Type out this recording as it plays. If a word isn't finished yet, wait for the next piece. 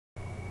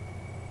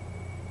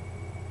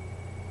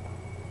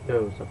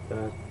Yo, what's up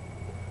guys?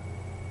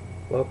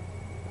 Well,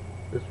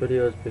 this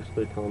video is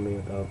basically telling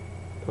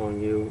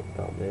you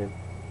about me.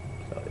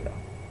 So yeah.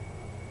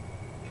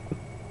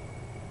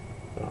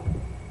 Up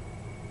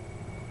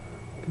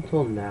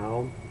until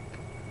now,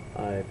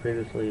 I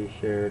previously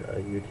shared a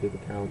YouTube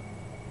account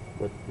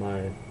with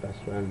my best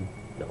friend,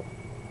 Dylan.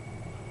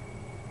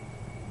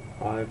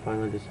 I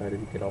finally decided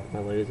to get off my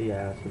lazy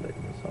ass and make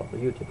myself a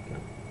YouTube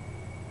account.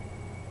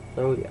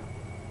 So yeah,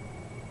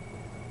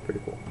 pretty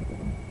cool.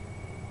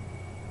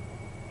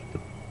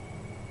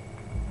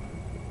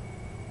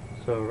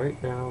 So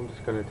right now, I'm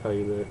just gonna tell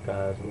you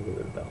guys a little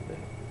bit about me.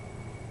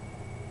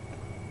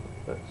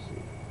 Let's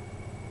see.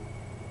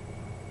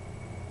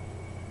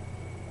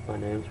 My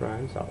name's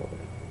Ryan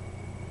Soloway.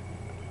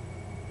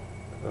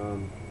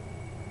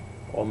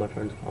 All my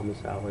friends call me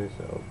Sally,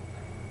 so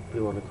if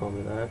you want to call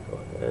me that, go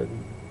ahead.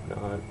 Not,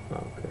 I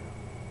don't care.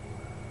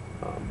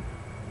 Um,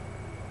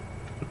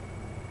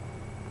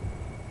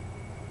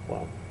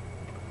 well,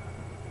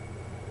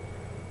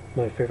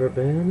 my favorite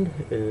band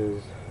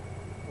is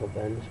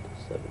Avenged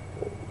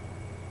Sevenfold.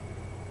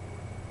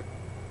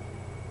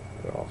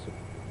 They're awesome.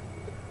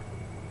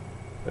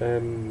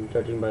 And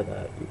judging by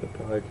that, you could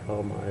probably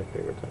tell my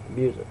favorite type of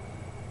music.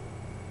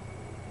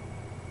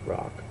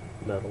 Rock,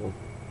 metal,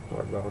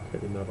 hard rock,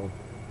 heavy metal,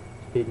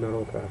 speed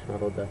metal, thrash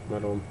metal, death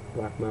metal,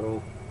 black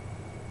metal,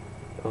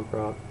 punk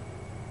rock,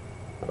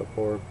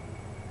 metalcore.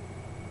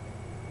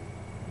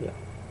 Yeah,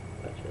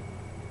 that's it.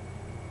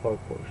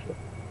 Hardcore shit.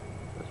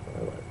 That's what I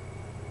like.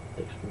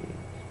 Extremes.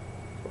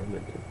 That's what I'm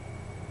into.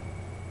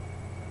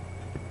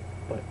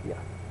 But yeah.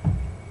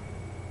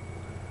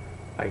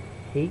 I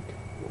hate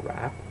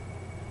rap,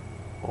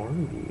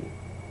 R&B,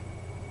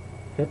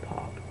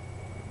 hip-hop,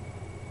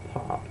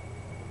 pop,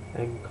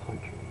 and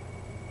country.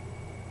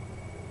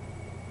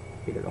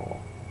 Hate it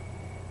all.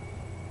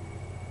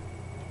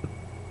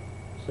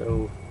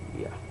 So,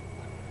 yeah.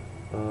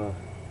 Uh,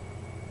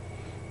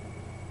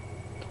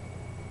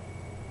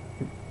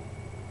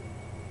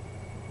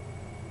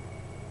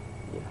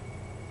 yeah.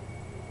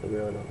 I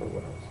really don't know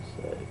what else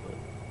to say,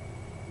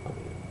 but, I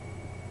mean,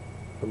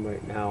 from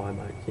right now I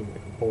might seem like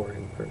a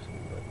boring person,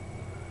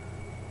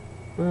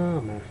 but,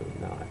 I'm actually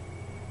not.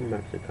 I'm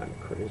actually kind of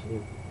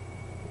crazy.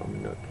 I'm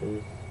a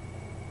nutcase,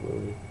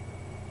 really.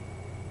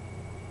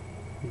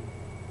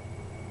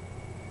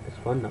 It's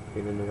fun not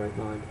being in the right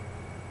mind.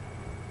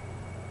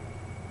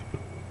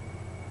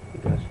 You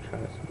guys should try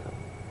it sometime.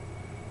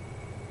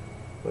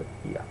 But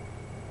yeah.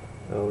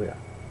 Oh yeah.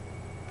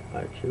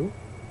 I chew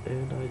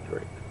and I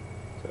drink.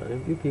 So any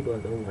of you people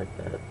that don't like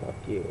that, fuck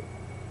you.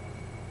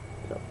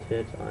 Tough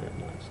tits, I am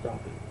not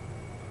stopping.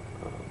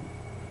 Um,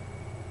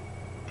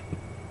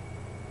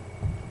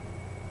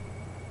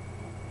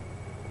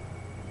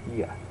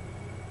 yeah.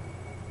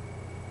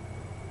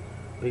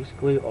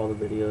 Basically all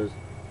the videos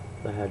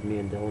that had me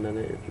and Dylan in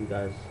it, if you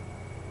guys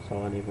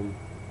saw any of them,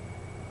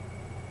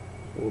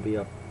 will be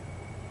up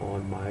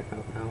on my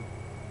account now.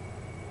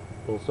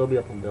 Will still be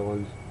up on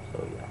Dylan's,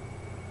 so yeah.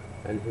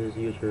 And his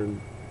user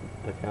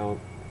account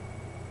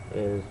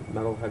is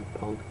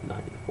MetalheadPunk94.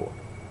 If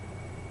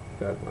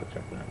you guys want to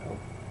check that out,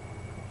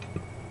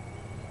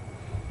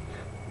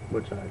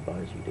 which I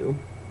advise you do.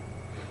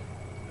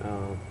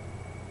 Uh,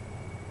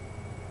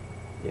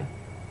 yeah.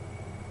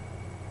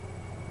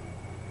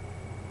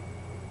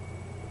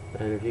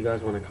 And if you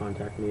guys want to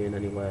contact me in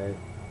any way,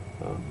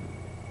 um,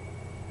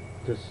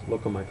 just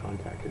look on my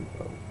contact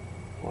info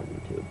on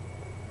YouTube.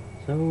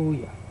 So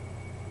yeah.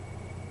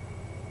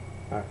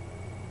 Alright.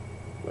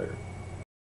 Later.